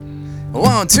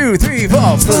1, 2, 3, 4.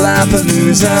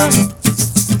 Palapalooza,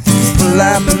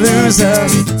 Palapalooza.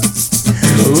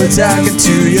 We're talking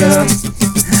to you.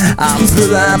 I'm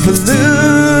Palapalooza.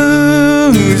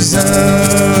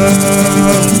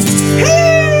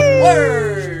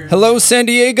 Hello, San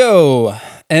Diego.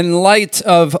 In light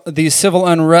of the civil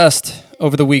unrest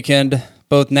over the weekend,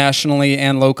 both nationally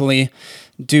and locally,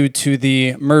 due to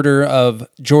the murder of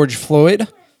George Floyd,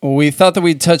 we thought that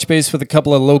we'd touch base with a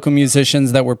couple of local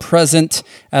musicians that were present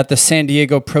at the San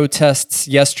Diego protests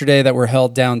yesterday that were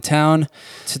held downtown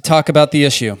to talk about the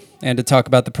issue and to talk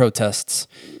about the protests.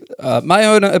 My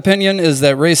own opinion is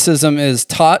that racism is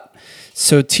taught,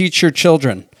 so teach your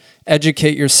children.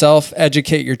 Educate yourself,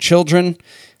 educate your children.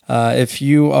 If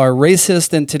you are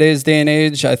racist in today's day and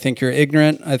age, I think you're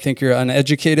ignorant. I think you're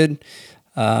uneducated.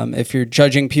 If you're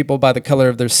judging people by the color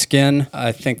of their skin,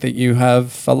 I think that you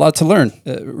have a lot to learn.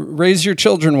 Raise your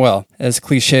children well, as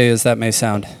cliche as that may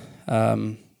sound.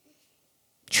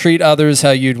 Treat others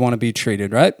how you'd want to be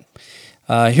treated, right?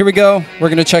 Here we go. We're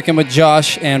going to check in with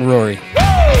Josh and Rory.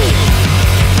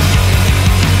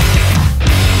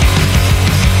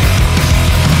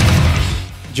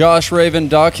 Josh Raven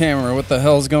Dockhammer, what the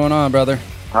hell's going on, brother?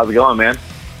 How's it going, man?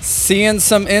 Seeing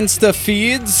some Insta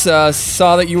feeds.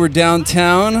 Saw that you were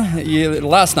downtown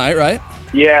last night, right?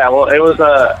 Yeah, well, it was.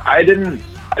 I didn't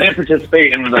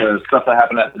participate in the stuff that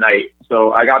happened at night.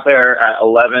 So I got there at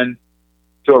 11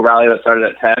 to a rally that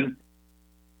started at 10,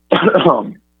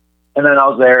 and then I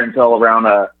was there until around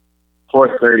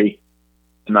 4:30,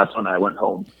 and that's when I went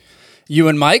home. You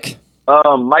and Mike?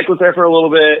 Mike was there for a little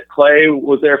bit. Clay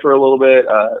was there for a little bit.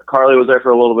 Carly was there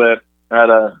for a little bit. I had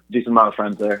a decent amount of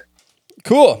friends there.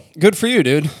 Cool. Good for you,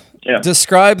 dude. Yeah.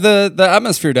 Describe the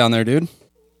atmosphere down there, dude.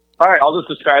 All right, I'll just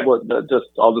describe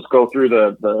I'll just go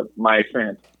through my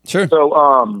experience. Sure.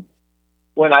 So,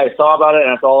 when I saw about it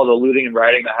and I saw all the looting and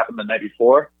rioting that happened the night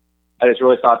before, I just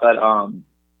really thought that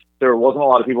there wasn't a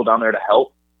lot of people down there to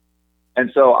help,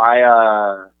 and so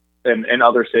I in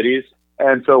other cities.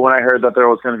 And so when I heard that there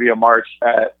was going to be a march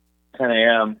at 10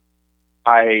 a.m.,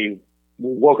 I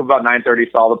woke up about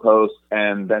 9:30, saw the post,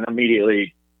 and then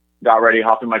immediately got ready,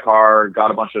 hopped in my car, got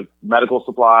a bunch of medical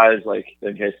supplies, like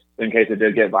in case it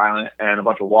did get violent, and a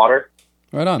bunch of water.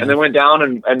 Right on. And then went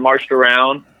down and marched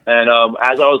around. And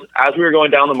as we were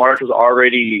going down, the march was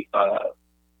already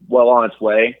well on its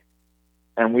way.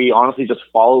 And we honestly just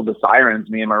followed the sirens,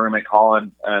 me and my roommate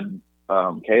Colin and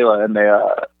Kayla, and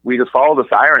we just followed the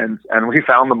sirens, and we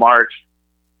found the marched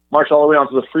all the way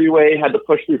onto the freeway, had to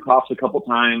push through cops a couple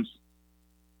times,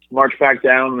 marched back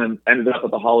down, and then ended up at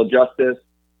the Hall of Justice.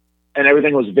 And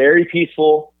everything was very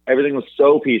peaceful. Everything was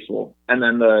so peaceful. And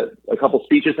then a couple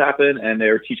speeches happened, and they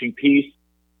were teaching peace.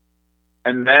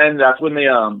 And then that's when it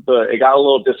got a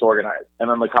little disorganized. And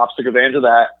then the cops took advantage of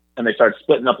that, and they started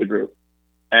splitting up the group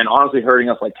and honestly herding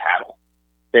us like cattle.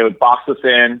 They would box us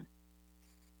in,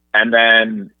 and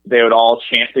then they would all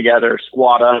chant together,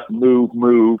 squat up,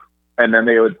 move, and then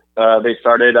they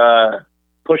started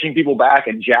pushing people back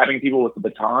and jabbing people with the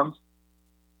batons.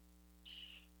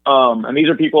 And these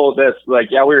are people that's like,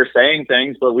 yeah, we were saying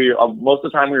things, but most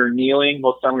of the time we were kneeling,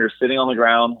 most of the time we were sitting on the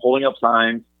ground, holding up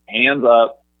signs, hands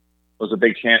up was a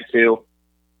big chant too.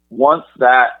 Once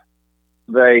that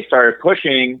they started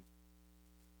pushing,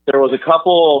 there was a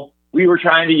couple, we were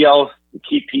trying to yell,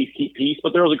 keep peace,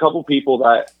 but there was a couple people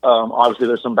that obviously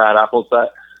there's some bad apples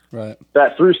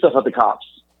that threw stuff at the cops,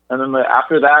 and then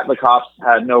after that the cops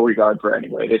had no regard for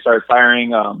anybody. They started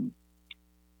firing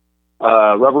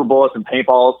rubber bullets and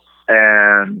paintballs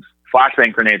and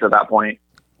flashbang grenades at that point.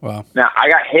 Wow. Now I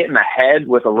got hit in the head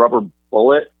with a rubber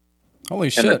bullet.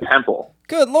 Holy shit. In the temple.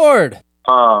 Good Lord.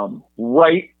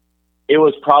 Right. It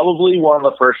was probably one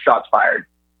of the first shots fired.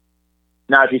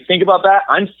 Now if you think about that,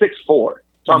 I'm 6'4".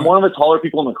 So I'm one of the taller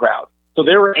people in the crowd. So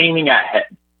they were aiming at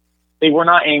head. They were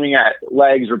not aiming at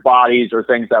legs or bodies or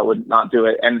things that would not do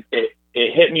it. And it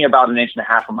hit me about 1.5 inches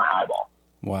from my eyeball.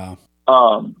 Wow.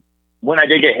 When I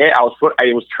did get hit, I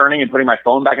was turning and putting my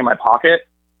phone back in my pocket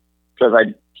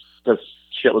because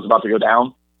shit was about to go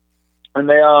down. And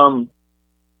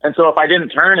and so if I didn't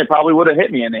turn, it probably would have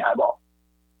hit me in the eyeball.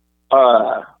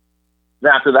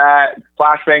 Then after that,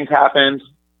 flashbangs happened.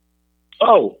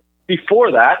 Oh,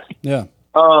 before that, yeah.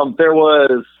 There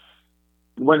was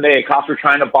when the cops were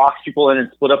trying to box people in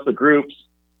and split up the groups.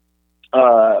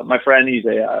 My friend, he's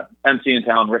a MC in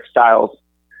town, Rick Stiles.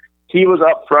 He was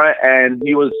up front and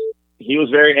he was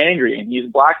very angry, and he's a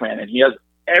black man, and he has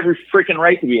every freaking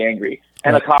right to be angry.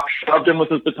 And a cop shoved him with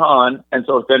his baton, and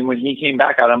so then when he came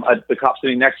back at him, the cop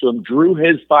sitting next to him drew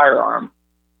his firearm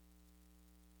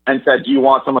and said, "Do you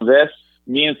want some of this?"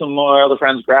 Me and some of my other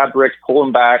friends grabbed Rick, pulled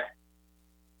him back,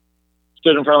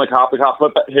 stood in front of the cop. The cop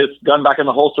put his gun back in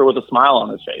the holster with a smile on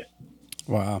his face.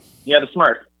 Wow. He had a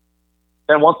smirk.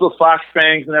 And once those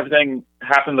flashbangs and everything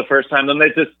happened the first time, then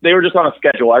they were just on a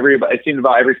schedule. It seemed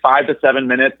about every 5 to 7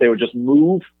 minutes, they would just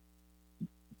move,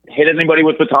 hit anybody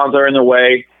with batons that are in their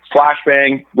way,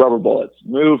 flashbang, rubber bullets,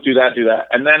 move, do that.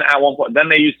 And then at one point, then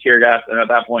they used tear gas. And at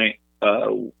that point,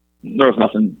 there was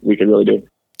nothing we could really do.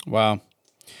 Wow.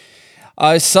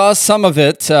 I saw some of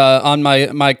it on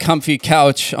my comfy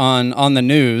couch on the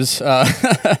news.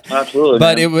 Absolutely.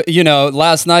 But man.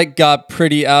 last night got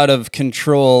pretty out of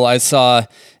control. I saw,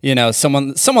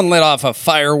 someone lit off a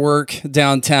firework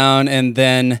downtown, and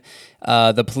then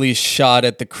the police shot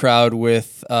at the crowd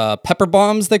with pepper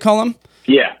bombs, they call them.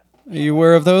 Yeah. Are you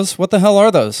aware of those? What the hell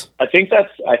are those? I think that's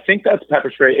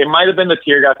pepper spray. It might have been the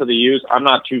tear gas that they used. I'm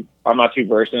not too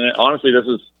versed in it. Honestly, this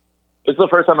is the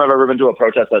first time I've ever been to a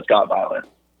protest that's got violent.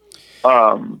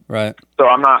 Right. So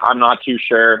I'm not too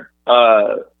sure.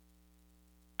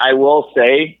 I will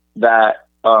say that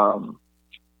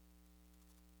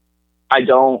I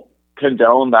don't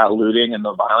condone that looting and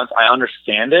the violence. I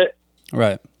understand it.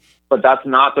 Right. But that's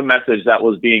not the message that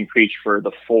was being preached for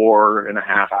the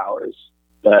 4.5 hours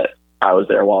that I was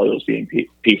there while it was being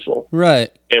peaceful.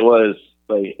 Right. It was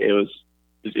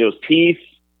peace.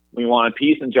 We wanted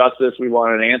peace and justice. We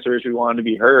wanted answers. We wanted to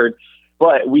be heard.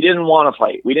 But we didn't want to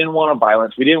fight. We didn't want to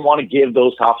violence. We didn't want to give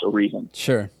those cops a reason.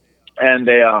 Sure. And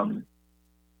they and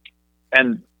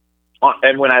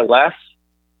when I left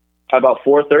about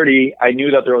 4:30, I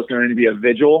knew that there was going to be a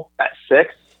vigil at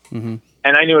 6, mm-hmm.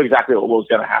 and I knew exactly what was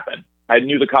going to happen. I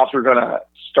knew the cops were going to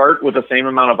start with the same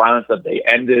amount of violence that they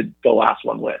ended the last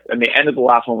one with, and they ended the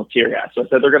last one with tear gas. So I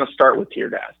said they're going to start with tear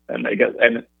gas, and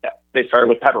they started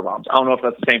with pepper bombs. I don't know if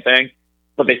that's the same thing,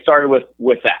 but they started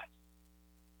with that,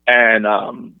 and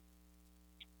I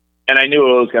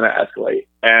knew it was going to escalate,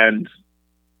 and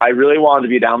I really wanted to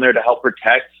be down there to help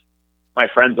protect my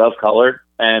friends of color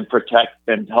and protect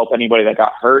and help anybody that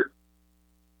got hurt,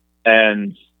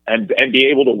 and be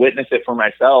able to witness it for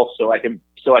myself, so I can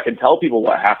tell people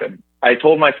what happened. I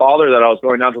told my father that I was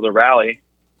going down to the rally,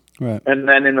 right. And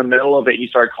then in the middle of it, he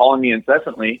started calling me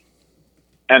incessantly,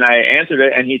 and I answered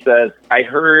it, and he says, "I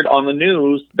heard on the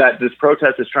news that this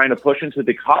protest is trying to push into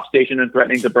the cop station and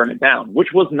threatening to burn it down,"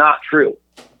 which was not true.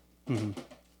 Mm-hmm.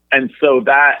 And so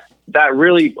that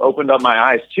really opened up my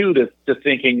eyes too to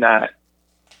thinking that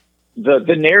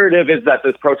the narrative is that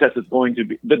this protest is going to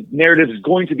be that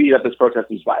this protest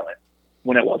is violent,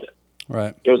 when it wasn't.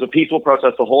 Right. It was a peaceful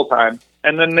protest the whole time,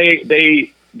 and then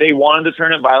they wanted to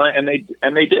turn it violent, and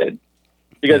they did,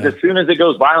 because as soon as it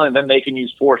goes violent, then they can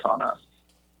use force on us.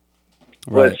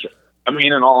 Right. Which, I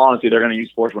mean, in all honesty, they're going to use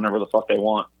force whenever the fuck they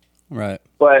want. Right.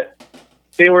 But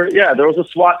there was a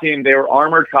SWAT team. They were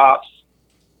armored cops.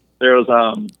 It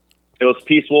was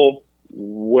peaceful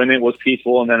when it was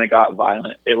peaceful, and then it got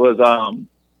violent. It was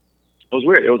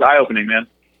weird. It was eye-opening, man.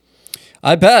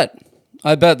 I bet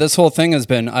this whole thing has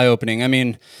been eye-opening. I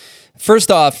mean,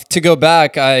 first off, to go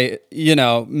back,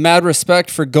 mad respect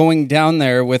for going down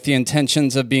there with the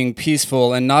intentions of being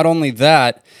peaceful, and not only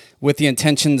that, with the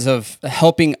intentions of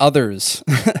helping others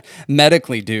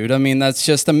medically, dude. I mean, that's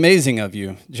just amazing of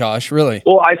you, Josh, really.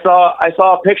 Well, I saw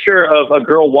a picture of a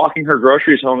girl walking her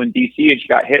groceries home in DC, and she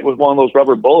got hit with one of those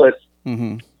rubber bullets,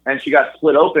 mm-hmm. and she got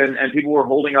split open, and people were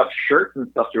holding up shirts and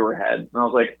stuff to her head. And I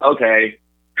was like, okay,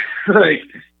 like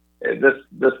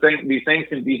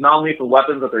these non-lethal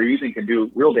weapons that they're using can do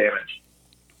real damage.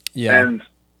 Yeah. And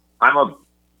I'm a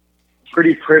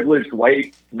pretty privileged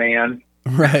white man.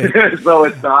 Right. So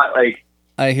it's not like,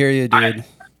 I hear you, dude.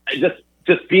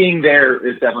 Just being there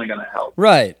is definitely going to help.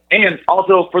 Right. And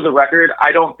also, for the record,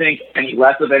 I don't think any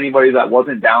less of anybody that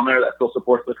wasn't down there that still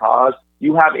supports the cause.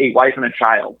 You have a wife and a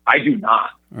child. I do not.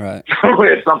 Right. So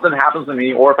if something happens to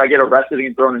me, or if I get arrested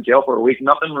and thrown in jail for a week,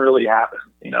 nothing really happens.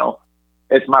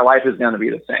 It's my life is going to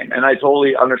be the same. And I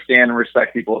totally understand and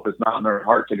respect people if it's not in their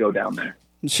heart to go down there.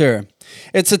 Sure.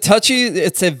 It's a touchy,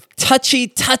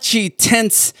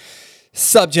 tense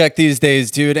subject these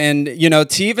days, dude. And,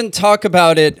 to even talk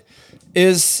about it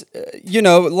is,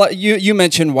 you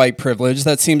mentioned white privilege.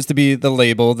 That seems to be the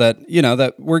label that,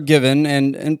 that we're given.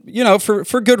 And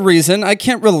for good reason. I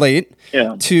can't relate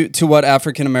to what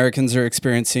African Americans are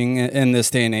experiencing in this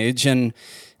day and age. And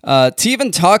to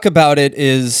even talk about it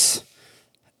is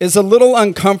a little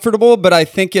uncomfortable, but I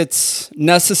think it's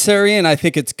necessary, and I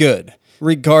think it's good,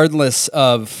 regardless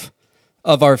of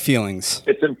our feelings.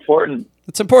 It's important.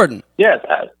 It's important. Yes,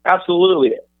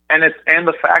 absolutely. And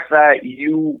the fact that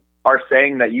you are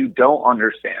saying that you don't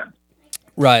understand.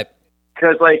 Right.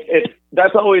 Because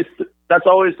that's always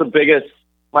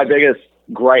my biggest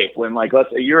gripe when, like, let's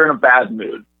say you're in a bad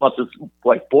mood. Let's just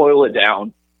like boil it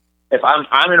down. If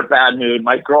I'm in a bad mood,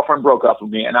 my girlfriend broke up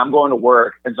with me, and I'm going to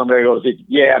work, and somebody goes,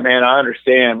 "Yeah, man, I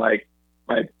understand. Like,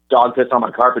 my dog pissed on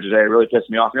my carpet today. It really pissed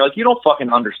me off." And you're like, "You don't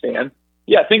fucking understand."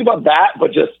 Yeah, think about that,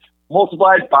 but just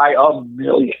multiplied by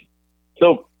 1,000,000.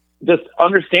 So just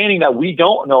understanding that we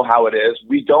don't know how it is,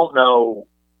 we don't know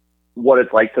what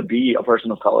it's like to be a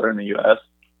person of color in the U.S.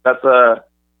 I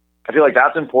feel like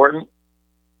that's important,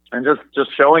 and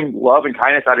just showing love and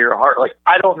kindness out of your heart. Like,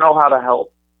 I don't know how to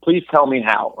help. Please tell me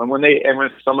how. And when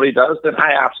somebody does, then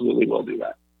I absolutely will do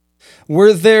that.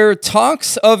 Were there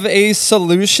talks of a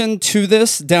solution to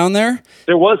this down there?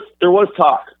 There was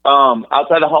talk.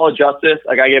 Outside the Hall of Justice,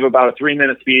 like, I gave about a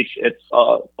 3-minute speech. It's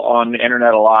on the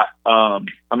internet a lot. I'm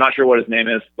not sure what his name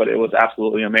is, but it was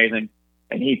absolutely amazing.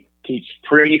 And he preached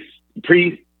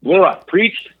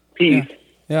peace.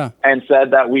 Yeah. And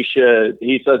said that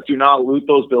he said, do not loot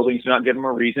those buildings, do not give them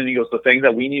a reason. He goes, the thing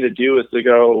that we need to do is to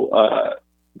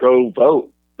go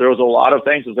vote. There was a lot of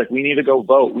things. It was like, we need to go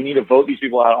vote. We need to vote these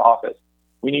people out of office.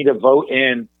 We need to vote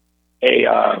in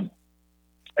a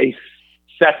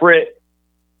separate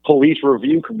police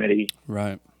review committee,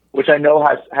 right? Which I know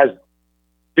has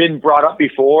been brought up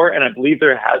before, and I believe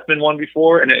there has been one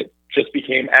before, and it just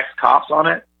became ex-cops on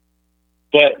it.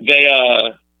 But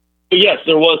but yes,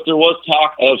 there was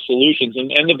talk of solutions,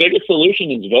 and the biggest solution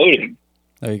is voting.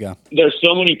 There you go. There's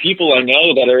so many people I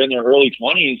know that are in their early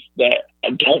 20s that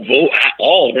don't vote at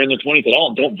all. They're in their 20s at all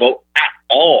and don't vote at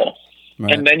all.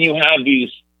 Right. And then you have these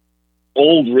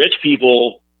old rich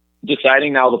people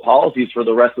deciding now the policies for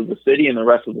the rest of the city and the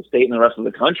rest of the state and the rest of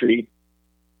the country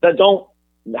that don't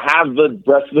have the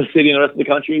rest of the city and the rest of the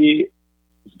country's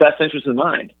best interest in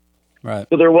mind. Right.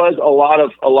 So there was a lot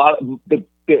of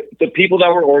the people that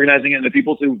were organizing it and the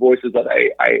people whose voices that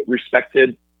I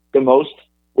respected the most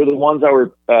were the ones that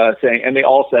were saying, and they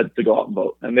all said to go out and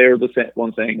vote. And they were the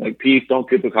one saying, like, peace, don't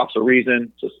give the cops a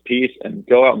reason, just peace, and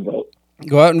go out and vote.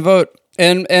 Go out and vote.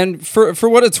 And for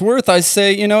what it's worth, I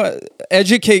say,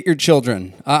 educate your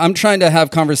children. I'm trying to have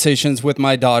conversations with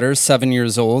my daughter, 7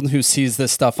 years old, who sees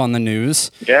this stuff on the news.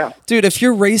 Yeah. Dude, if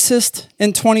you're racist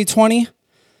in 2020,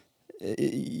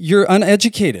 you're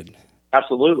uneducated.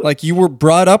 Absolutely. Like, you were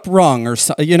brought up wrong or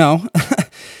so,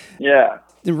 Yeah.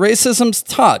 Racism's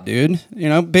taught, dude.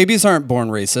 Babies aren't born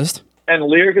racist. And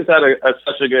Lyric is at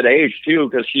such a good age, too,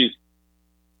 because she's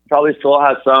probably still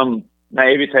has some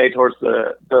naivete towards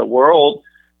the world,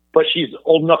 but she's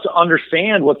old enough to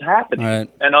understand what's happening, right,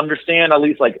 and understand at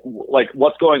least like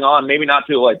what's going on. Maybe not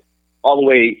to like all the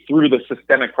way through the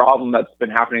systemic problem that's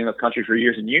been happening in this country for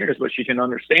years and years, but she can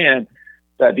understand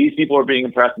that these people are being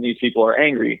oppressed and these people are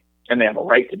angry and they have a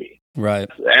right to be. Right.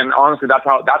 And honestly, that's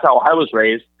how I was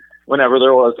raised. Whenever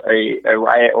there was a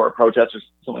riot or a protest or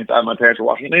something like that, my parents were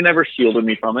watching. They never shielded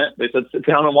me from it. They said, sit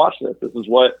down and watch this. This is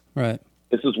what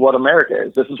America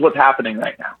is. This is what's happening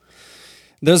right now.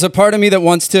 There's a part of me that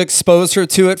wants to expose her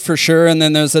to it for sure. And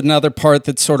then there's another part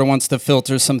that sort of wants to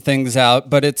filter some things out.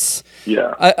 But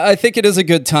I think it is a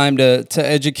good time to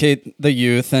educate the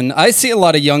youth. And I see a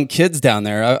lot of young kids down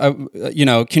there.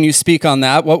 Can you speak on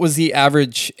that? What was the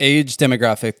average age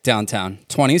demographic downtown?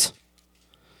 20s?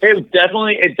 It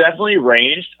definitely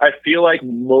ranged. I feel like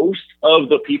most of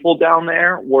the people down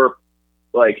there were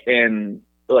like in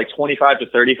like 25 to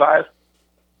 35.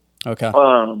 Okay.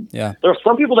 Yeah. There were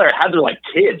some people that had their like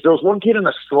kids. There was one kid in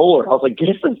a stroller. I was like,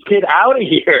 get this kid out of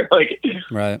here. Like,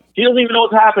 right. He doesn't even know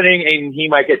what's happening and he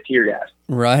might get tear gassed.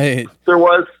 Right. There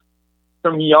was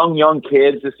some young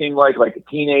kids. It seemed like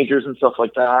teenagers and stuff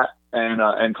like that,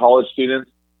 and college students.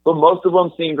 But most of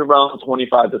them seemed around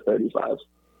 25 to 35.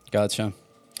 Gotcha.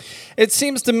 It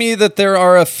seems to me that there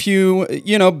are a few,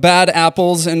 bad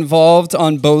apples involved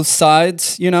on both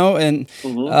sides, and,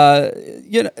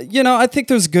 I think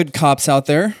there's good cops out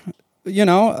there.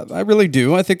 I really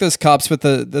do. I think there's cops with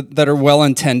that are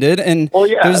well-intended, and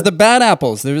there's the bad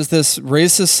apples. There's this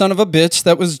racist son of a bitch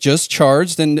that was just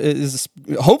charged and is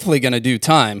hopefully going to do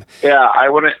time. Yeah, I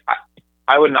would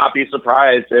not be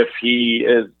surprised if he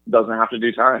doesn't have to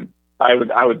do time. I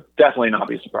would definitely not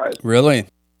be surprised. Really?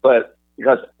 But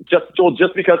because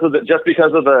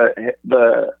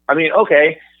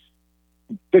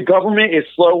the government is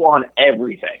slow on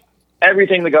everything.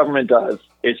 Everything the government does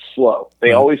is slow.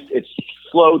 It's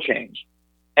slow change.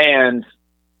 And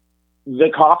the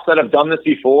cops that have done this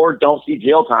before don't see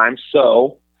jail time.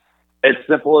 So it's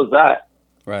simple as that.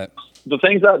 Right. The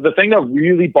thing that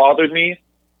really bothered me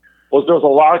was there was a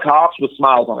lot of cops with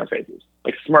smiles on their faces,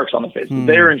 like smirks on their faces.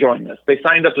 They were enjoying this. They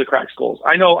signed up to crack skulls.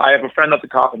 I know I have a friend that's a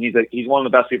cop, and he's one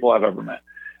of the best people I've ever met.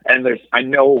 And I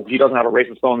know he doesn't have a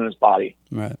racist bone in his body.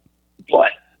 Right.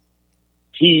 But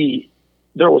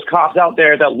there was cops out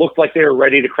there that looked like they were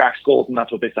ready to crack skulls, and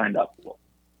that's what they signed up for.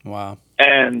 Wow.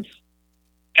 And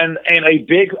a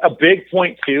big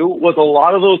point too was a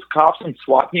lot of those cops and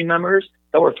SWAT team members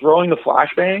that were throwing the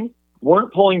flashbang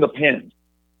weren't pulling the pins.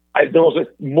 There was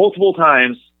multiple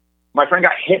times my friend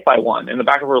got hit by one in the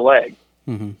back of her leg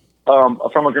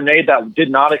from a grenade that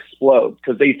did not explode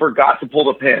because they forgot to pull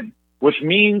the pin, which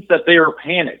means that they were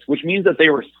panicked, which means that they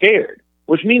were scared,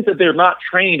 which means that they're not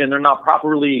trained and they're not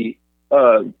properly,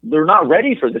 they're not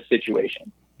ready for this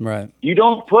situation. Right. You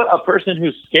don't put a person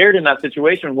who's scared in that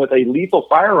situation with a lethal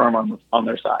firearm on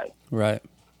their side. Right.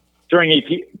 During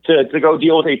to go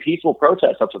deal with a peaceful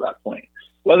protest up to that point.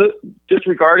 Whether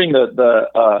disregarding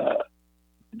the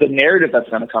narrative that's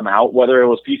going to come out, whether it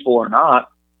was peaceful or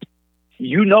not,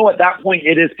 at that point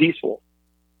it is peaceful,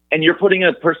 and you're putting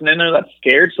a person in there that's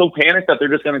scared, so panicked that they're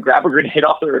just going to grab a grenade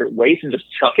off their waist and just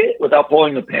chuck it without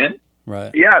pulling the pin.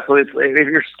 Right. Yeah. So if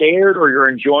you're scared or you're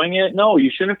enjoying it, no, you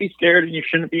shouldn't be scared and you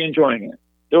shouldn't be enjoying it.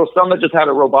 There was some that just had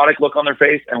a robotic look on their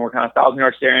face and were kind of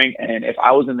 1,000-yard staring. And if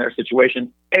I was in their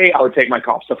situation, I would take my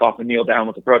cop stuff off and kneel down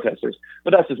with the protesters.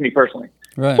 But that's just me personally.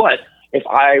 Right. But if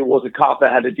I was a cop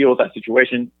that had to deal with that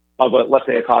situation of, let's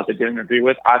say, a cause I didn't agree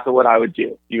with, I said what I would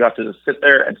do. You have to just sit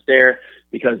there and stare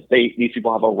because these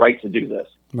people have a right to do this.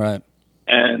 Right.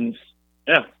 And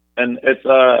yeah, and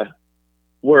it's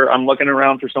where I'm looking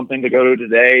around for something to go to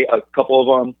today. A couple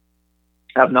of them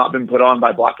have not been put on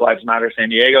by Black Lives Matter San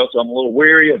Diego, so I'm a little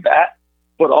weary of that.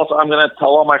 But also, I'm going to tell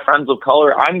all my friends of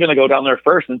color I'm going to go down there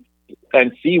first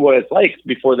and see what it's like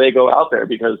before they go out there,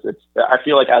 because I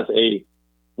feel like as a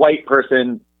white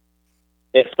person,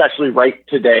 especially right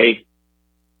today,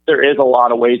 there is a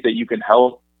lot of ways that you can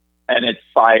help, and it's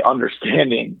by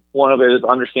understanding. One of it is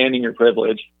understanding your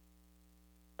privilege.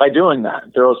 By doing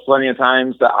that, there was plenty of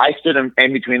times that I stood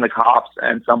in between the cops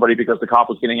and somebody because the cop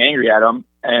was getting angry at him,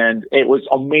 and it was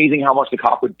amazing how much the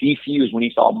cop would defuse when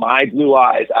he saw my blue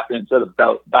eyes after instead of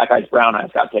that guy's brown eyes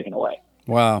got taken away.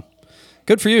 Wow,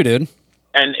 good for you, dude.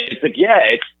 And it's like, yeah,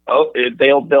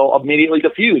 they'll immediately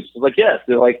diffuse. It's like, yes,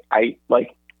 they're like,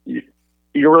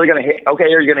 you're really gonna hit? Okay,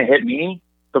 are you gonna hit me?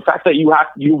 The fact that you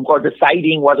are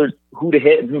deciding who to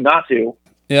hit and who not to.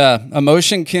 Yeah,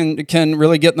 emotion can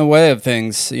really get in the way of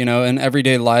things, in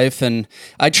everyday life. And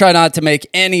I try not to make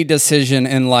any decision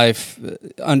in life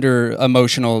under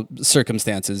emotional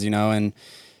circumstances, and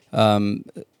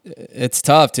it's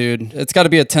tough, dude. It's got to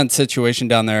be a tense situation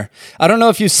down there. I don't know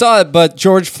if you saw it, but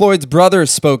George Floyd's brother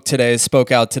spoke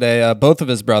out today, both of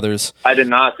his brothers. I did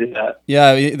not see that.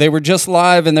 Yeah, they were just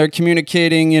live, and they're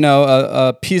communicating,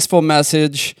 a peaceful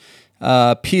message,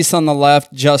 peace on the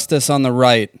left, justice on the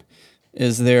right.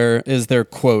 Is their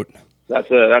quote. That's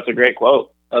a great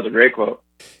quote. That's a great quote.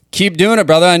 Keep doing it,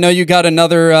 brother. I know you got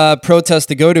another protest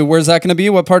to go to. Where's that going to be?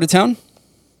 What part of town?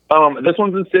 This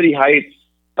one's in City Heights,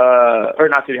 or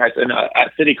not City Heights,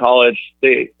 at City College.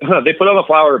 They put on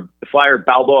the flyer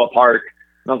Balboa Park,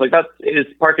 and I was like, his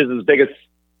park is as big as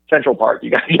Central Park.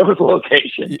 You got to give us a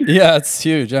location. Yeah, it's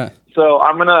huge. Yeah. So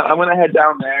I'm gonna head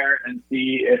down there and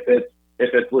see if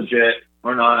it's legit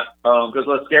or not, because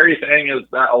the scary thing is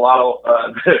that a lot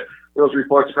of those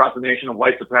reports across the nation of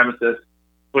white supremacists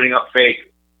putting up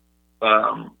fake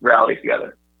rallies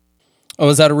together. Oh,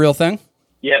 is that a real thing?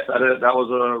 Yes, that was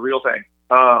a real thing.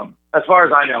 As far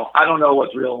as I know, I don't know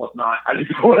what's real and what's not. I just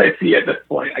know what I see at this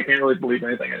point. I can't really believe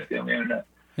anything I see on the internet.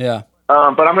 Yeah.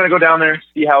 But I'm going to go down there,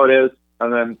 see how it is,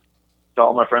 and then tell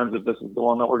all my friends if this is the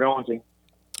one that we're going to.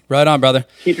 Right on, brother.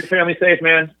 Keep your family safe,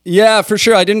 man. Yeah, for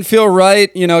sure. I didn't feel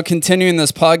right, continuing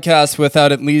this podcast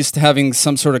without at least having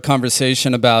some sort of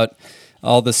conversation about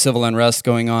all the civil unrest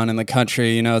going on in the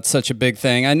country. It's such a big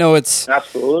thing. I know it's,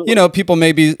 absolutely. People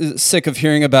may be sick of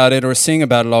hearing about it or seeing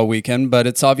about it all weekend, but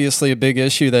it's obviously a big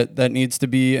issue that needs to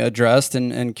be addressed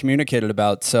and communicated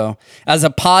about. So as a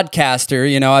podcaster,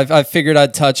 I figured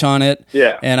I'd touch on it.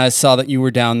 Yeah. And I saw that you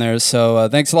were down there. So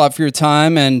thanks a lot for your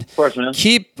time, and of course, man.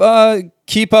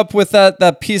 Keep up with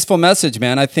that peaceful message,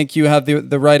 man. I think you have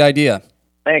the right idea.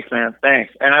 Thanks, man.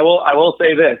 Thanks. And I will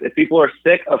say this. If people are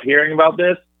sick of hearing about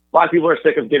this, a lot of people are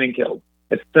sick of getting killed.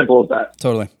 It's simple as that.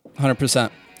 Totally.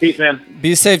 100%. Peace, man.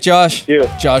 Be safe, Josh. You.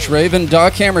 Josh Raven,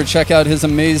 Doc Hammer. Check out his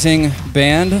amazing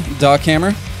band, Doc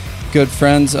Hammer. Good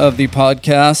friends of the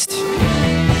podcast.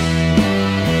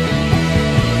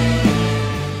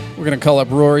 We're going to call up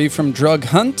Rory from Drug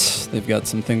Hunt. They've got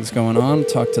some things going on.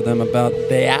 Talk to them about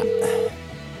that.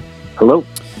 Hello.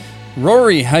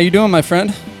 Rory, how you doing, my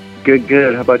friend?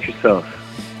 Good. How about yourself?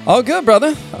 All good,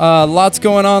 brother. Lots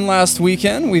going on last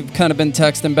weekend. We've kind of been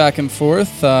texting back and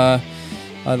forth.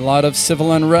 A lot of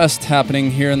civil unrest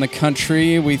happening here in the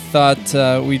country. We thought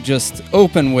we'd just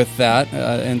open with that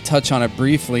and touch on it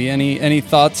briefly. Any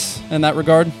thoughts in that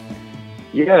regard?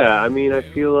 Yeah, I mean, I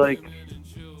feel like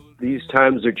these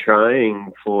times are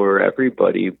trying for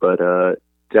everybody, but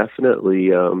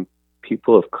definitely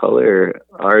people of color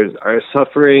are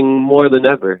suffering more than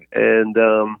ever. And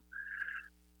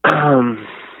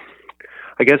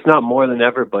I guess not more than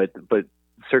ever, but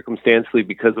circumstantially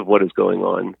because of what is going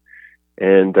on.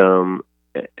 And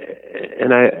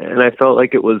I felt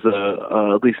like it was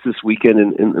at least this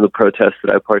weekend in the protests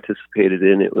that I participated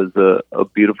in, it was a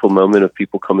beautiful moment of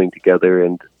people coming together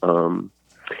and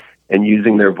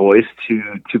using their voice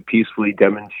to peacefully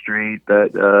demonstrate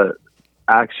that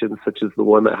actions such as the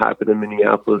one that happened in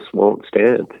Minneapolis won't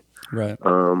stand. Right.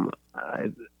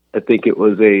 I think it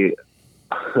was a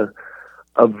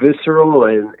visceral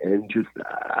and just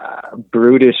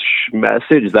brutish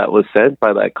message that was sent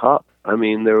by that cop. I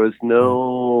mean, he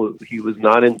was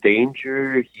not in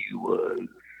danger. He was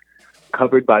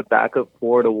covered by backup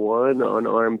 4-1,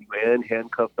 unarmed man,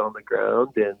 handcuffed on the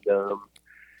ground.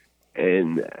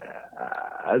 And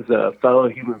as a fellow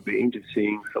human being, just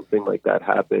seeing something like that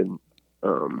happen,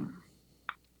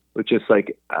 with just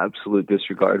like absolute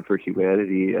disregard for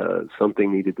humanity,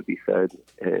 something needed to be said.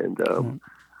 And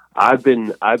I've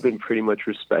been pretty much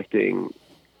respecting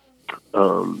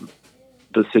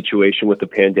the situation with the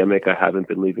pandemic. I haven't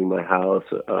been leaving my house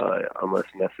unless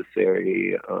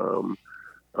necessary.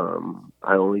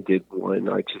 I only did one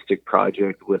artistic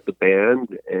project with the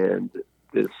band, and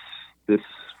this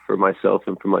for myself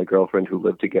and for my girlfriend who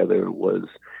lived together was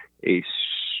a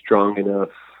strong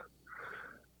enough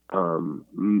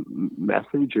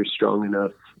message or strong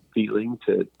enough feeling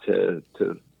to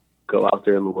go out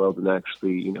there in the world and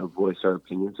actually, voice our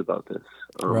opinions about this.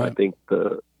 Right. I think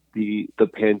the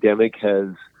pandemic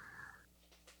has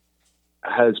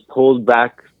pulled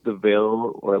back the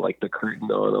veil or like the curtain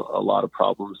on a lot of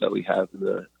problems that we have in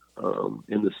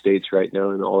the States right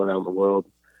now and all around the world.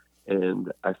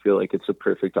 And I feel like it's a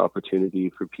perfect opportunity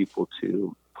for people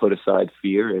to put aside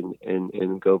fear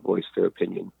and go voice their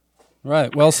opinion.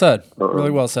 Right. Well said. Really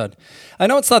well said. I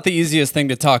know it's not the easiest thing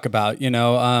to talk about.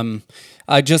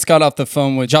 I just got off the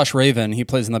phone with Josh Raven. He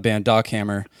plays in the band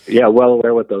Dockhammer. Yeah, well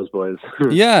aware with those boys.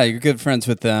 Yeah, you're good friends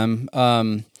with them.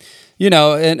 And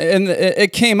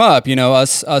it came up,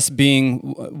 us being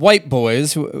white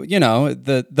boys,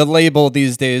 the label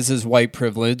these days is white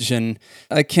privilege. And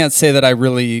I can't say that I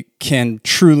really can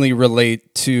truly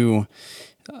relate to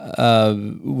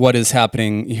what is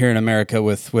happening here in America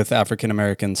with African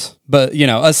Americans. But,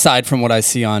 aside from what I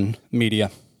see on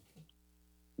media.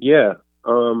 Yeah.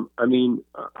 I mean,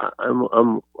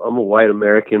 I'm a white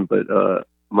American, but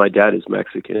my dad is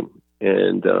Mexican,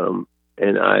 and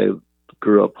I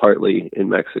grew up partly in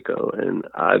Mexico, and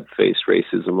I've faced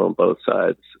racism on both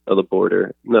sides of the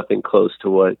border. Nothing close to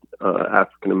what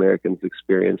African Americans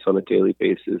experience on a daily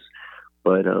basis,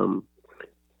 but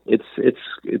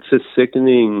it's a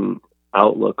sickening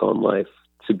outlook on life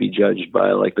to be judged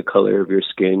by like the color of your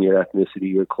skin, your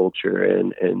ethnicity, your culture,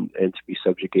 and to be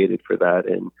subjugated for that.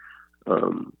 And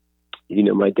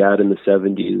my dad in the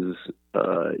 70s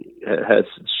has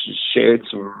shared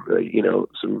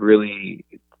some really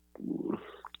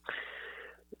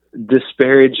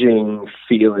disparaging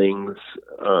feelings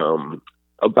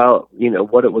about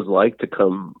what it was like to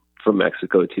come from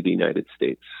Mexico to the United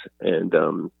States,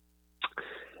 and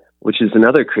which is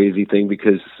another crazy thing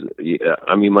because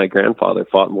my grandfather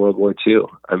fought in World War II.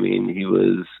 I mean, he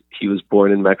was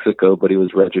born in Mexico, but he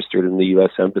was registered in the U.S.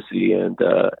 Embassy and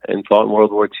fought in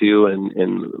World War II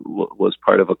and was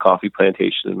part of a coffee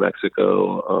plantation in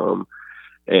Mexico.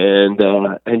 And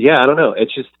yeah, I don't know.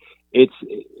 It's just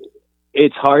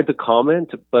it's hard to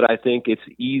comment, but I think it's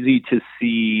easy to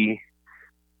see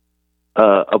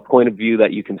a point of view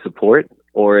that you can support,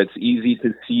 or it's easy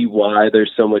to see why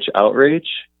there's so much outrage.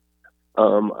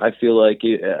 I feel like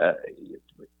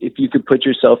if you could put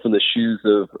yourself in the shoes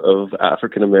of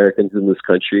African Americans in this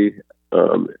country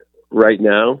right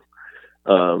now,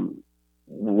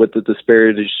 with the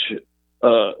disparage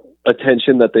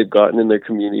attention that they've gotten in their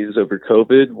communities over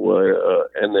COVID,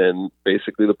 and then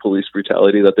basically the police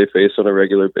brutality that they face on a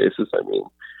regular basis, I mean,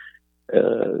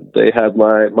 they have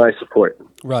my support.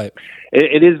 Right.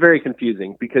 It is very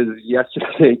confusing because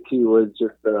yesterday too was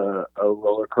just a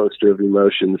roller coaster of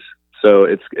emotions. So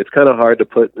it's kind of hard to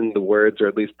put into words, or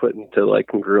at least put into like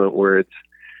congruent words,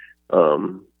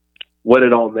 what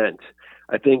it all meant.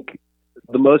 I think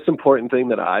the most important thing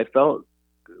that I felt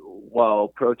while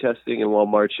protesting and while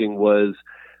marching was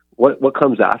what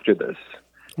comes after this.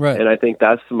 Right. And I think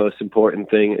that's the most important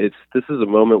thing. This is a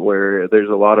moment where there's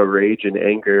a lot of rage and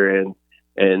anger, and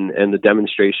the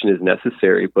demonstration is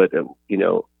necessary. But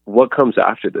what comes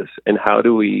after this, and how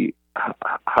do we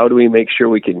make sure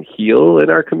we can heal in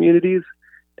our communities,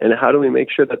 and how do we make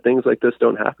sure that things like this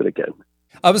don't happen again?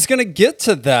 I was going to get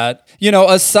to that.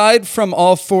 Aside from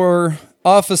all 4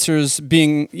 officers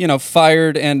being,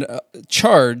 fired and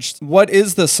charged, what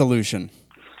is the solution?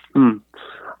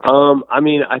 I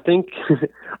mean, I think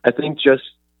I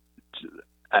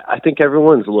think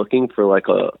everyone's looking for like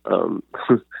a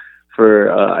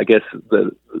I guess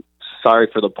sorry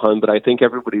for the pun, but I think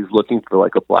everybody's looking for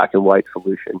like a black and white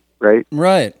solution, right?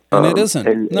 Right, and it isn't.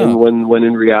 And when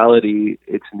in reality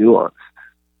it's nuanced.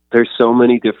 There's so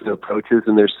many different approaches,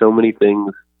 and there's so many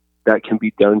things that can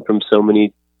be done from so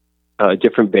many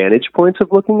different vantage points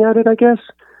of looking at it, I guess.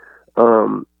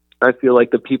 I feel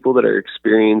like the people that are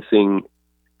experiencing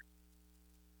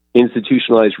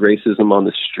institutionalized racism on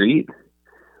the street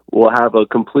will have a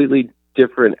completely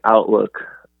different outlook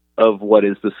of what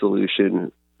is the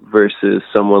solution versus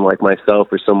someone like myself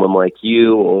or someone like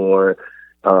you or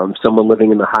someone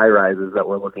living in the high rises that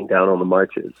were looking down on the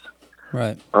marches.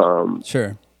 Right.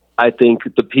 Sure. I think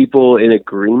the people in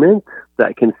agreement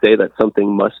that can say that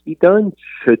something must be done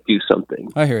should do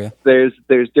something. I hear you. There's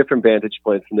different vantage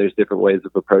points and there's different ways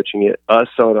of approaching it. Us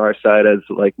on our side as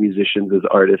like musicians, as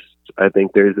artists, I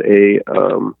think there's a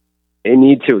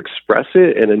need to express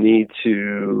it and a need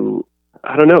to,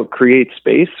 create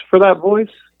space for that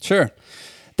voice. Sure.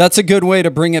 That's a good way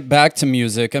to bring it back to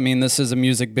music. I mean, this is a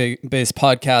music-based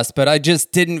podcast, but I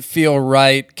just didn't feel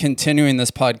right continuing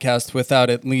this podcast without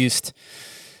at least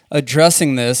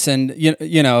addressing this. And,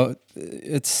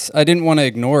 I didn't want to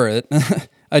ignore it.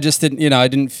 I just didn't, I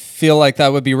didn't feel like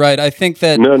that would be right. I think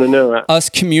that No. us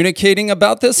communicating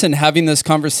about this and having this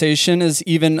conversation is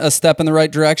even a step in the right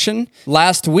direction.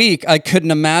 Last week, I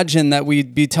couldn't imagine that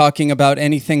we'd be talking about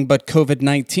anything but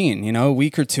COVID-19, a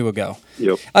week or two ago.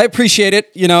 Yep. I appreciate it.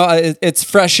 It's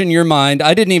fresh in your mind.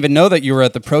 I didn't even know that you were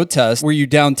at the protest. Were you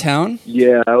downtown?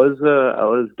 Yeah, I was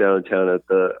downtown at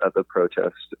the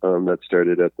protest that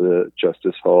started at the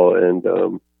Justice Hall,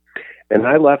 and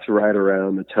I left right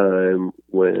around the time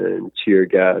when tear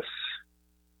gas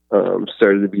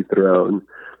started to be thrown.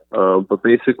 But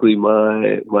basically,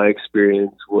 my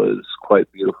experience was quite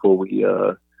beautiful. We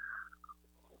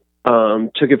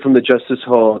took it from the Justice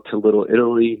Hall to Little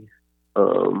Italy,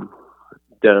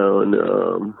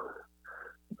 down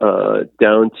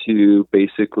to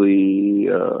basically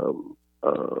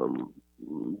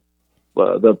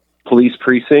the police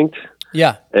precinct.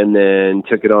 Yeah. And then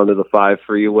took it onto the 5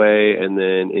 freeway and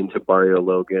then into Barrio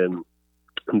Logan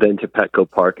and then to Petco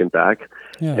Park and back.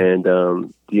 Yeah. And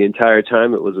the entire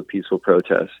time it was a peaceful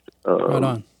protest. Right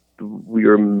on. We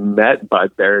were met by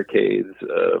barricades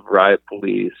of riot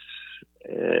police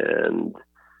and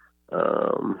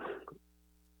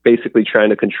basically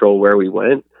trying to control where we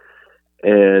went.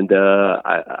 And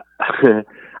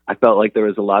I felt like there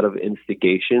was a lot of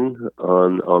instigation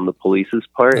on the police's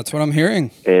part. That's what I'm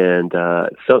hearing. And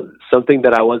so something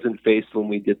that I wasn't faced when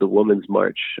we did the Women's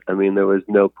March. I mean, there was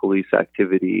no police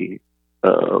activity,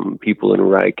 people in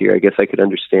riot gear. I guess I could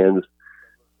understand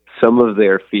some of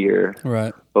their fear.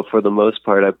 Right. But for the most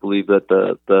part, I believe that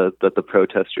the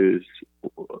protesters,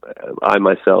 I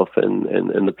myself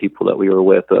and the people that we were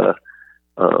with,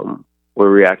 were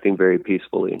reacting very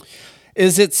peacefully.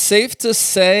 Is it safe to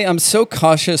say, I'm so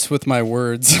cautious with my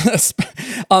words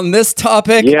on this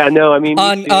topic? Yeah, no, I mean,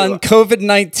 on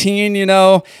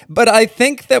COVID-19, but I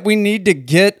think that we need to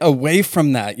get away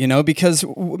from that, because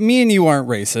me and you aren't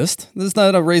racist. There's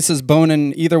not a racist bone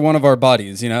in either one of our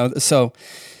bodies, so,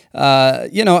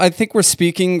 I think we're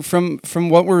speaking from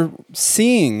what we're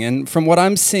seeing and from what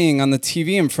I'm seeing on the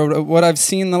TV and from what I've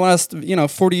seen the last,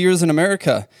 40 years in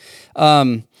America.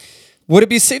 Would it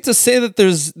be safe to say that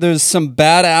there's some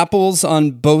bad apples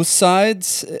on both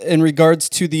sides in regards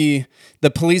to the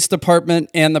police department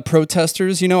and the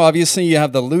protesters? Obviously you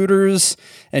have the looters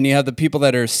and you have the people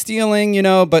that are stealing,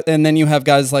 and then you have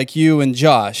guys like you and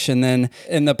Josh. And then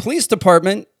in the police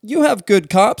department, you have good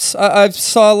cops. I've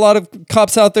saw a lot of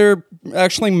cops out there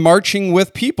actually marching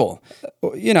with people,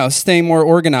 staying more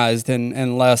organized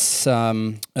and less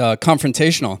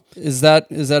confrontational. Is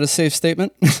that a safe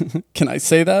statement? Can I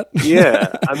say that?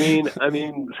 Yeah, I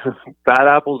mean, bad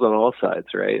apples on all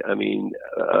sides, right? I mean,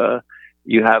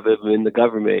 you have them in the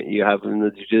government, you have them in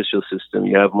the judicial system,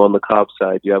 you have them on the cop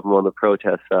side, you have them on the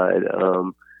protest side.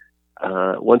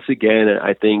 Once again,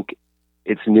 I think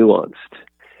it's nuanced.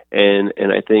 And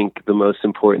I think the most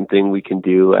important thing we can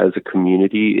do as a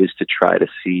community is to try to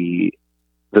see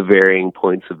the varying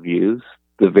points of views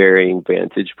the varying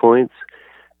vantage points,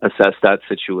 assess that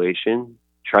situation,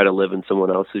 try to live in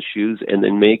someone else's shoes, and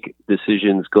then make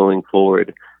decisions going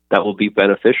forward that will be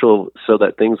beneficial so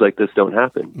that things like this don't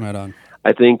happen. Right on.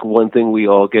 I think one thing we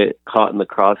all get caught in the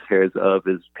crosshairs of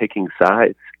is picking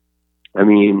sides. I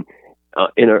mean,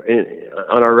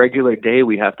 on our regular day,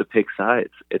 we have to pick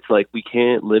sides. It's like we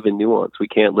can't live in nuance. We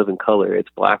can't live in color. It's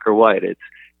black or white. It's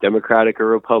Democratic or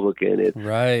Republican.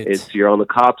 It's you're on the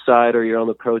cop side or you're on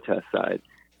the protest side.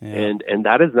 Yeah. And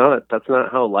that's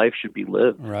not how life should be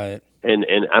lived. Right. And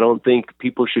I don't think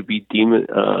people should be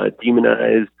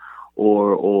demonized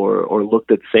or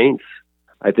looked at saints.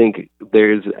 I think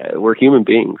we're human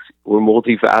beings. We're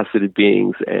multifaceted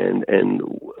beings, and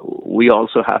we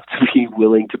also have to be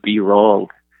willing to be wrong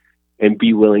and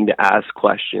be willing to ask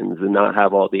questions and not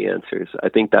have all the answers. I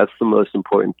think that's the most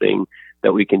important thing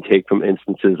that we can take from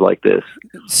instances like this.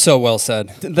 So well said.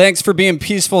 Thanks for being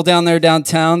peaceful down there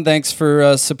downtown. Thanks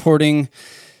for supporting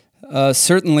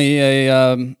certainly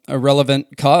a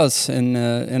relevant cause in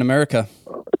America.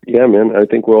 Yeah, man. I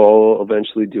think we'll all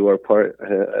eventually do our part.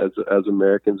 As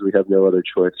Americans, we have no other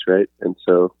choice, right? And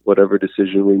so whatever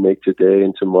decision we make today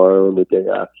and tomorrow and the day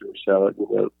after shall,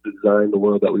 design the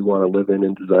world that we want to live in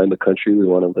and design the country we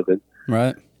want to live in.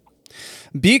 Right.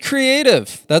 Be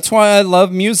creative. That's why I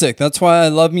love music. That's why I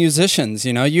love musicians.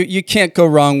 You can't go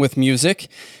wrong with music.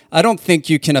 I don't think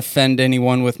you can offend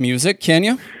anyone with music, can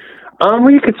you? Well,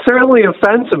 you could certainly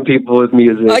offend some people with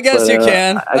music. I guess you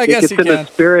can. I guess it's in the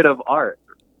spirit of art.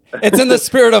 It's in the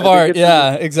spirit of art.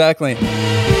 Yeah, exactly.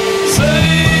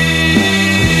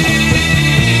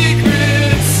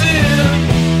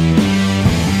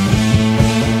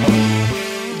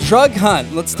 Drug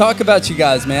Hunt. Let's talk about you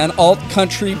guys, man. Alt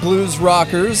country blues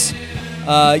rockers.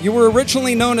 You were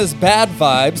originally known as Bad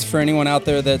Vibes, for anyone out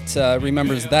there that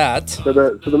remembers that. So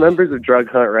the members of Drug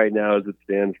Hunt right now, as it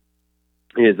stands,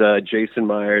 is Jason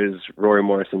Myers, Rory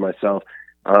Morris, and myself.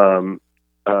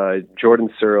 Jordan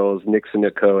Searles, Nick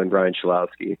Sinico, and Brian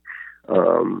Shalowski.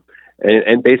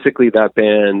 And basically that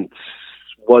band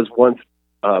was once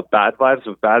Bad Vibes,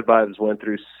 but Bad Vibes went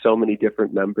through so many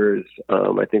different members.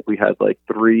 I think we had like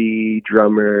 3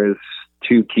 drummers,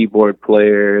 2 keyboard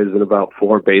players, and about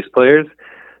 4 bass players.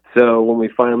 So when we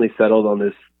finally settled on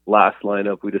this last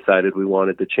lineup, we decided we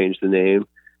wanted to change the name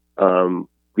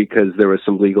because there was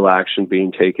some legal action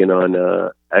being taken on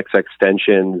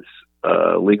XXXTentacion's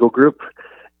legal group.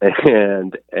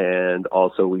 And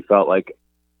also we felt like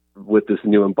with this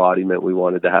new embodiment, we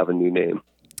wanted to have a new name.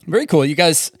 Very cool.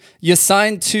 You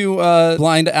signed to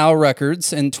Blind Owl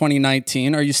Records in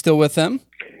 2019. Are you still with them?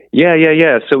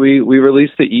 Yeah. So we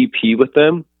released the EP with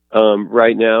them.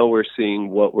 Right now we're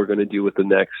seeing what we're going to do with the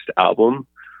next album,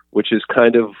 which is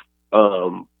kind of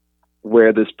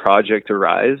where this project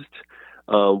arised.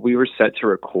 We were set to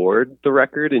record the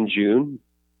record in June.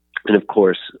 And of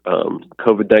course,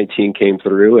 COVID-19 came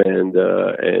through, and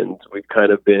we've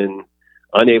kind of been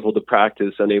unable to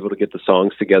practice, unable to get the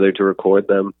songs together to record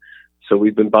them. So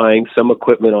we've been buying some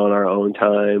equipment on our own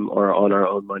time or on our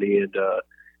own money,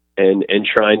 and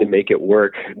trying to make it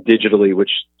work digitally,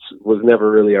 which was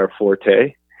never really our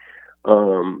forte.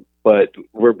 But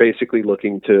we're basically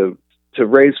looking to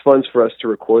raise funds for us to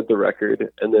record the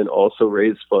record, and then also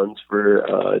raise funds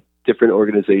for different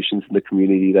organizations in the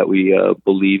community that we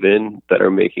believe in that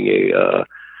are making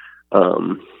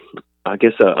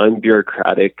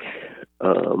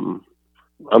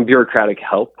unbureaucratic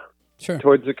help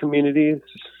towards the community.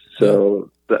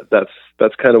 So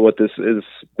that's kind of what this is,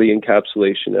 the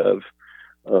encapsulation of.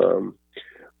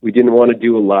 We didn't want to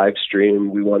do a live stream.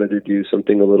 We wanted to do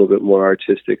something a little bit more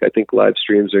artistic. I think live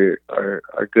streams are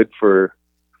good for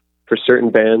certain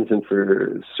bands and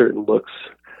for certain looks.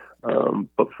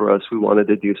 But for us, we wanted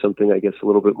to do something, I guess, a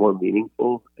little bit more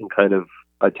meaningful and kind of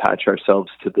attach ourselves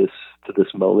to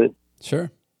this moment. Sure.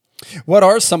 What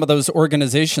are some of those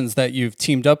organizations that you've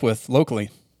teamed up with locally?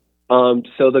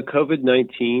 So the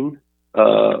COVID-19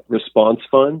 Response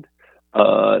Fund,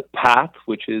 PATH,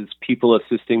 which is People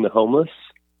Assisting the Homeless,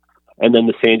 and then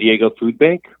the San Diego Food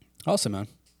Bank. Awesome, man.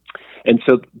 And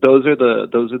so those are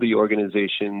the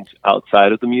organizations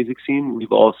outside of the music scene.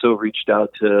 We've also reached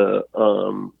out to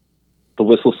the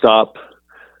Whistle Stop,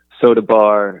 Soda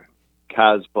Bar,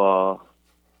 Casbah,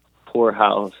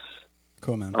 Poorhouse.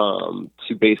 Cool, man.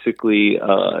 To basically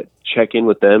check in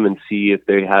with them and see if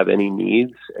they have any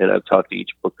needs. And I've talked to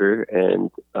each booker,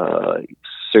 and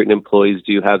certain employees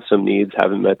do have some needs,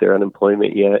 haven't met their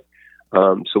unemployment yet.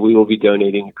 So we will be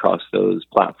donating across those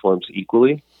platforms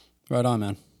equally. Right on,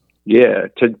 man. Yeah,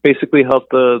 to basically help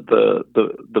the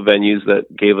venues that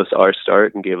gave us our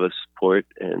start and gave us support,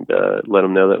 and let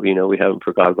them know that we haven't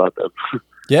forgot about them.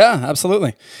 Yeah,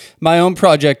 absolutely. My own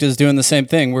project is doing the same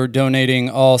thing. We're donating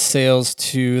all sales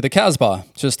to the Casbah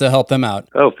just to help them out.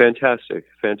 Oh, fantastic.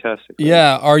 Fantastic.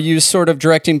 Yeah. Are you sort of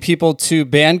directing people to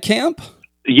Bandcamp?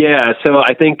 Yeah, so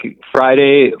I think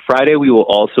Friday we will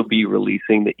also be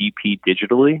releasing the EP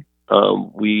digitally.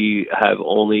 We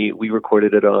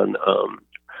recorded it on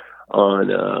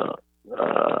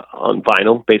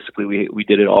vinyl. Basically, we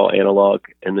did it all analog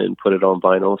and then put it on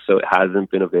vinyl, so it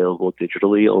hasn't been available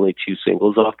digitally. Only 2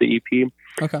 singles off the EP.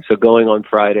 Okay. So going on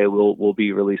Friday, we'll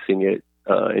be releasing it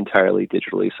entirely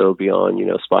digitally. So it'll be on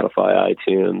Spotify,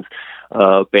 iTunes,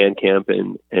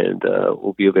 Bandcamp, and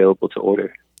will be available to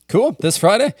order. Cool. This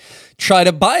Friday, try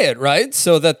to buy it, right?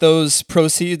 So that those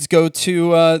proceeds go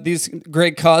to these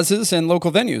great causes and local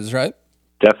venues, right?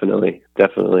 Definitely.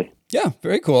 Yeah,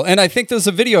 very cool. And I think there's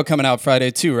a video coming out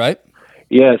Friday too, right?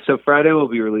 Yeah, so Friday we'll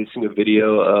be releasing a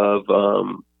video of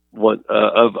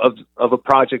a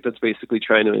project that's basically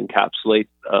trying to encapsulate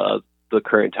the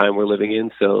current time we're living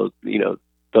in. So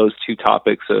those 2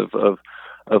 topics of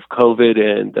COVID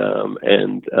and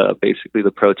basically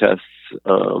the protests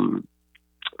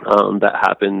that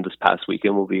happened this past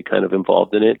weekend will be kind of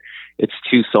involved in it. It's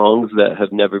 2 songs that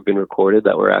have never been recorded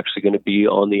that were actually going to be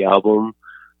on the album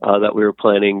that we were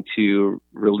planning to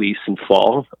release in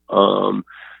fall.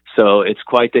 So it's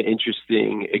quite an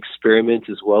interesting experiment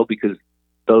as well, because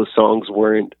those songs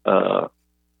weren't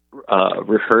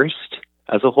rehearsed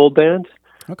as a whole band.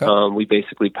 Okay. We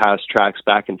basically passed tracks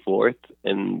back and forth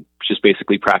and just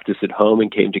basically practiced at home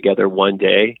and came together one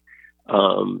day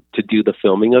to do the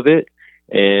filming of it.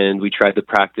 And we tried to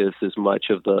practice as much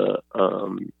of the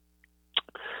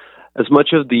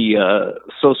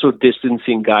social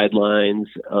distancing guidelines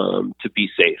to be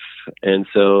safe. And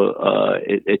so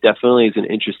it definitely is an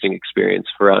interesting experience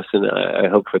for us, and I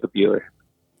hope for the viewer.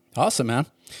 Awesome, man.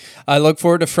 I look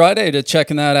forward to Friday to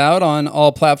checking that out on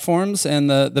all platforms and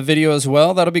the video as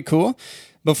well. That'll be cool.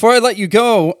 Before I let you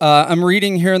go, I'm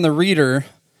reading here in the Reader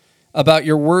about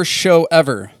your worst show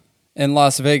ever in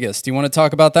Las Vegas. Do you want to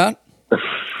talk about that?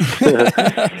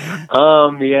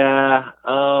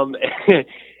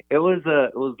 It was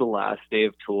the last day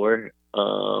of tour.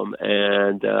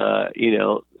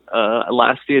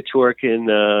 Last day of tour can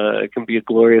be a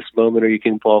glorious moment, or you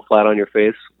can fall flat on your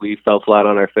face. We fell flat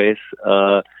on our face.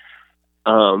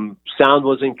 Sound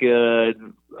wasn't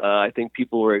good. I think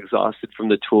people were exhausted from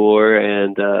the tour,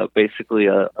 and basically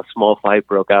a small fight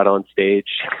broke out on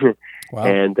stage. Wow.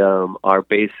 And our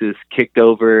bassist kicked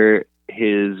over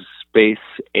his bass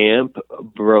amp,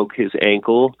 broke his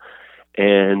ankle,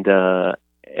 and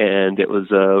it was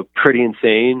pretty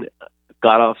insane.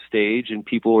 Got off stage, and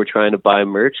people were trying to buy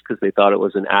merch because they thought it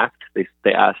was an act.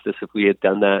 They asked us if we had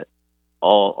done that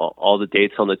all the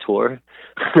dates on the tour,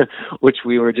 which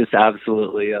we were just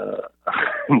absolutely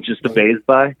just amazed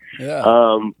by.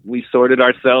 Yeah. We sorted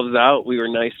ourselves out. We were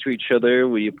nice to each other.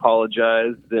 We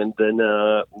apologized, and then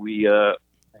we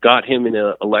got him in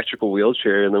an electrical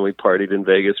wheelchair, and then we partied in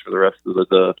Vegas for the rest of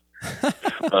the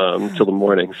till the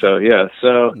morning. So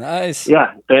Nice.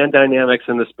 Yeah, band dynamics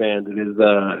in this band. It is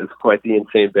it's quite the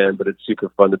insane band, but it's super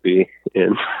fun to be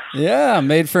in. Yeah,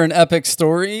 made for an epic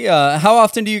story. How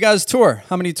often do you guys tour?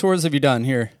 How many tours have you done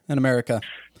here in America?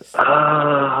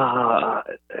 I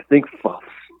think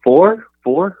four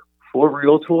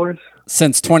real tours.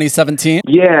 Since 2017?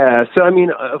 Yeah. So, I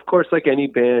mean, of course, like any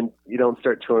band, you don't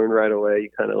start touring right away. You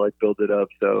kind of like build it up.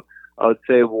 So I would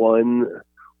say one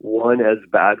as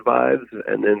Bad Vibes,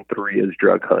 and then 3 as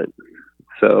Drug Hunt.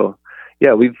 So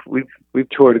yeah, we've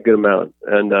toured a good amount,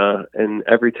 and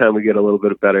every time we get a little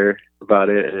bit better about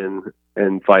it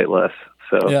and fight less.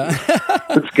 So yeah.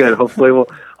 It's good. Hopefully we'll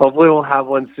have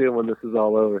one soon when this is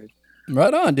all over.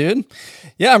 Right on, dude.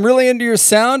 Yeah, I'm really into your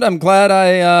sound. I'm glad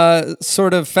I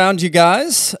sort of found you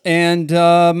guys, and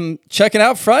check it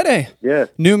out Friday. Yeah.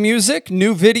 New music,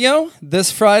 new video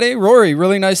this Friday. Rory,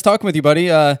 really nice talking with you, buddy.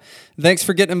 Thanks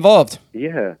for getting involved.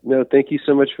 Yeah. No, thank you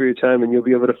so much for your time, and you'll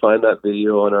be able to find that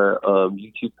video on our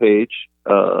YouTube page,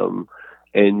 and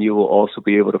you will also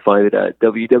be able to find it at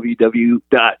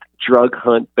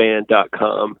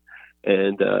www.drughuntband.com.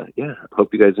 And yeah,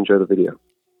 hope you guys enjoy the video.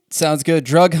 Sounds good.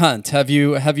 Drug Hunt. Have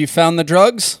you found the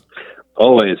drugs?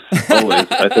 Always.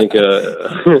 I think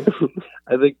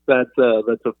that's a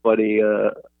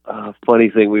funny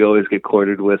thing we always get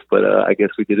cornered with, but I guess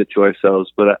we did it to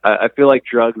ourselves. But I feel like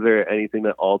drugs are anything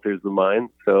that alters the mind.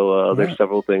 So there's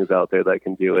several things out there that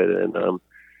can do it, and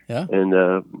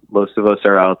most of us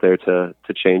are out there to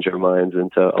change our minds and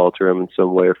to alter them in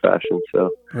some way or fashion.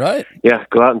 So right, yeah,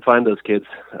 go out and find those kids.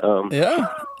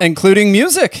 Including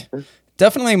music.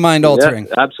 Definitely mind altering.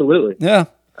 Yeah, absolutely. Yeah.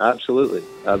 Absolutely.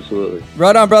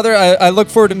 Right on, brother. I look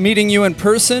forward to meeting you in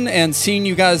person and seeing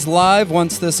you guys live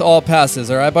once this all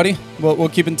passes. All right, buddy? We'll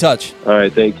keep in touch. All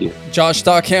right, thank you. Josh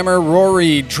Stockhammer,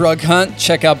 Rory Drug Hunt.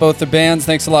 Check out both the bands.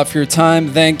 Thanks a lot for your time.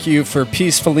 Thank you for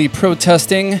peacefully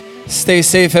protesting. Stay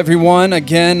safe, everyone.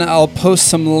 Again, I'll post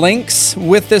some links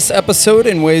with this episode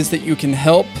in ways that you can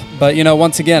help. But,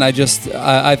 once again, I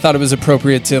thought it was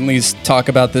appropriate to at least talk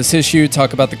about this issue,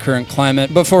 talk about the current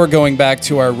climate before going back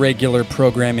to our regular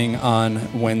programming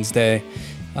on Wednesday.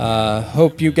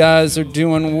 Hope you guys are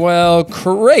doing well.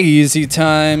 Crazy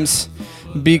times.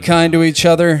 Be kind to each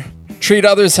other. Treat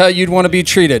others how you'd want to be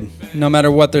treated, no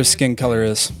matter what their skin color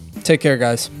is. Take care,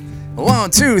 guys.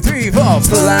 1, 2, 3, 4.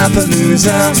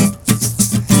 Palapalooza.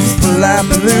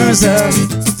 Palapalooza.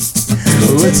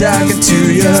 We're talking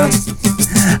to you.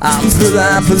 I'm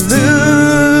Palapalooza.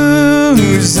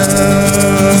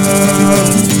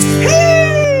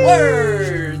 Word.